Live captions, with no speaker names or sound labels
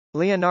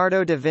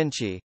Leonardo da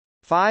Vinci.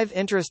 5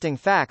 interesting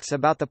facts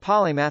about the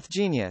polymath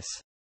genius.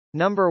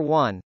 Number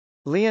 1.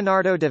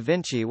 Leonardo da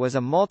Vinci was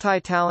a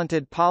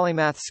multi-talented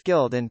polymath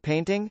skilled in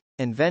painting,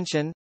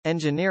 invention,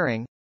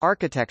 engineering,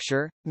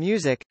 architecture,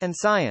 music, and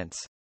science.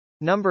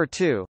 Number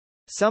 2.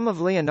 Some of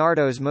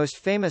Leonardo's most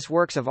famous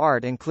works of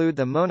art include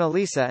the Mona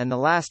Lisa and the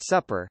Last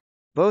Supper,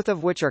 both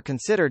of which are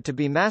considered to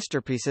be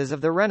masterpieces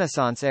of the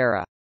Renaissance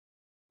era.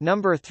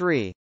 Number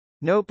 3.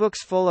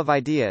 Notebooks full of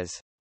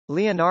ideas.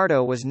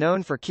 Leonardo was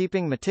known for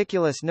keeping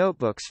meticulous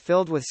notebooks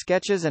filled with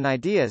sketches and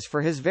ideas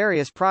for his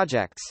various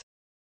projects.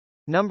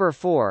 Number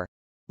 4.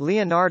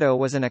 Leonardo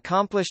was an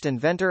accomplished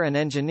inventor and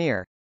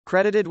engineer,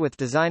 credited with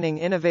designing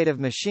innovative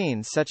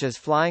machines such as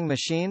flying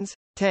machines,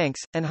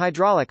 tanks, and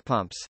hydraulic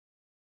pumps.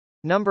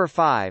 Number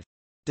 5.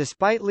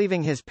 Despite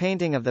leaving his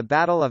painting of the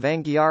Battle of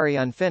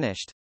Anghiari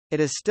unfinished, it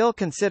is still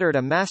considered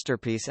a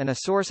masterpiece and a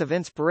source of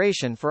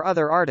inspiration for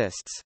other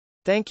artists.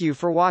 Thank you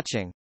for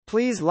watching.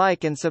 Please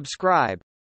like and subscribe.